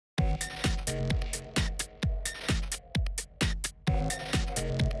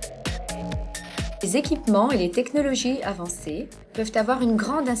Les équipements et les technologies avancées peuvent avoir une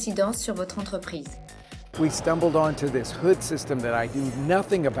grande incidence sur votre entreprise. We stumbled onto this hood system that I knew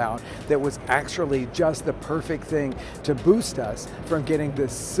nothing about that was actually just the perfect thing to boost us from getting the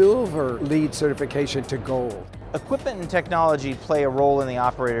silver LEED certification to gold. Equipment and technology play a role in the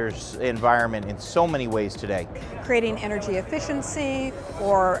operator's environment in so many ways today. Creating energy efficiency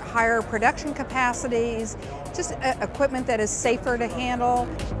or higher production capacities, just equipment that is safer to handle.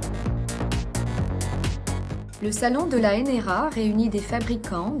 Le salon de la NRA réunit des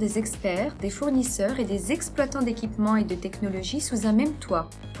fabricants, des experts, des fournisseurs et des exploitants d'équipements et de technologies sous un même toit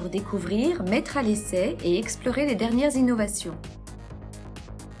pour découvrir, mettre à l'essai et explorer les dernières innovations.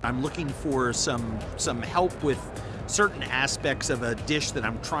 I'm looking for some help with certain aspects of a dish that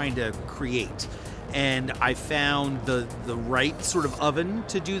I'm trying to create. And I found the right sort of oven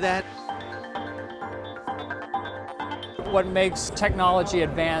to do that. What makes technology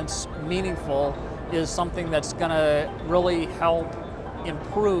advance meaningful is something that's going to really help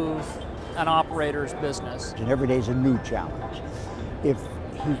improve an operator's business. And every day is a new challenge. If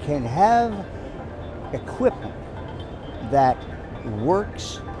he can have equipment that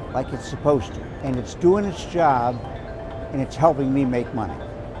works like it's supposed to, and it's doing its job, and it's helping me make money.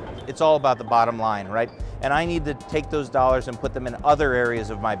 It's all about the bottom line, right? And I need to take those dollars and put them in other areas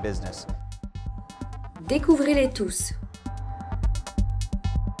of my business. Découvrez-les tous.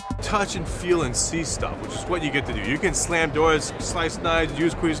 Touch and feel and see stuff, which is what you get to do. You can slam doors, slice knives,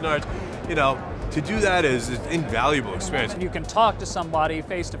 use Cuisinarts. You know, to do that is an invaluable experience. You can talk to somebody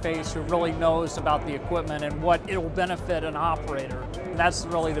face to face who really knows about the equipment and what it will benefit an operator. And that's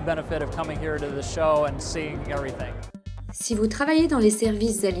really the benefit of coming here to the show and seeing everything. Si vous travaillez dans les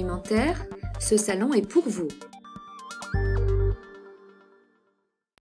services alimentaires, ce salon est pour vous.